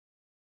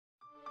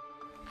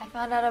I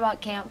found out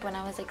about camp when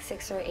I was like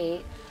 6 or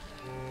 8,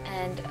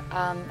 and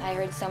I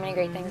heard so many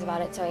great things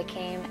about it, so I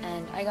came,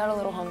 and I got a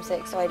little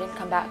homesick, so I didn't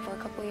come back for a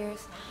couple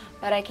years.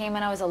 But I came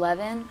when I was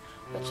 11,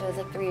 which was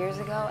like 3 years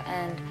ago,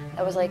 and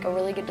that was like a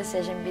really good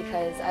decision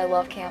because I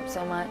love camp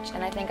so much,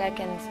 and I think I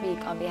can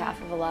speak on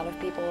behalf of a lot of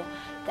people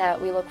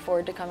that we look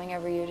forward to coming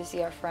every year to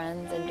see our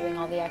friends and doing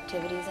all the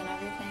activities and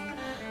everything.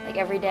 Like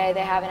every day they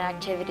have an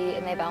activity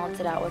and they balance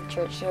it out with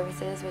church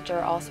services, which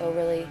are also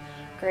really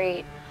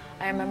great.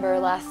 I remember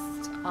last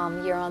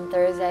year on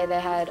Thursday they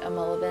had a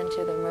Mulligan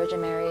to the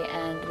Virgin Mary,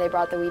 and they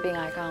brought the weeping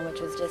icon,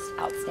 which was just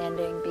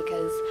outstanding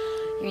because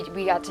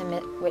we got to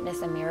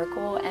witness a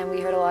miracle, and we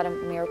heard a lot of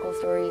miracle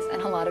stories,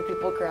 and a lot of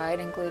people cried,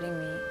 including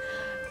me.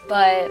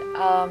 But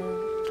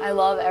I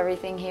love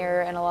everything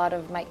here, and a lot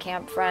of my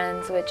camp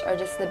friends, which are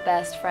just the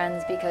best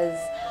friends because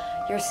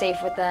you're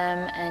safe with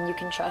them and you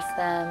can trust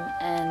them,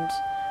 and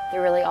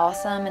they're really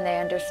awesome, and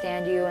they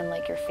understand you and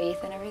like your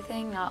faith and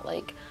everything, not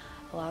like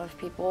a lot of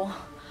people.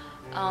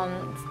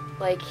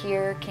 Like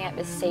here, camp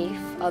is safe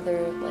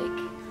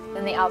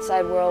than the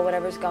outside world.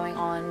 Whatever's going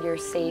on, you're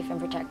safe and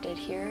protected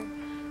here.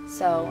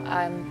 So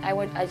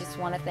I just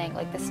want to thank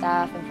like the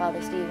staff and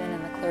Father Stephen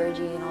and the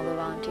clergy and all the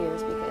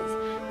volunteers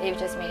because they've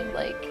just made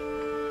like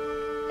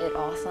it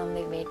awesome.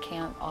 They've made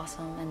camp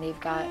awesome, and they've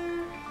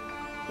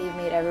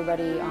made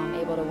everybody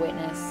able to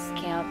witness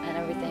camp and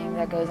everything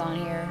that goes on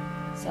here.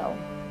 So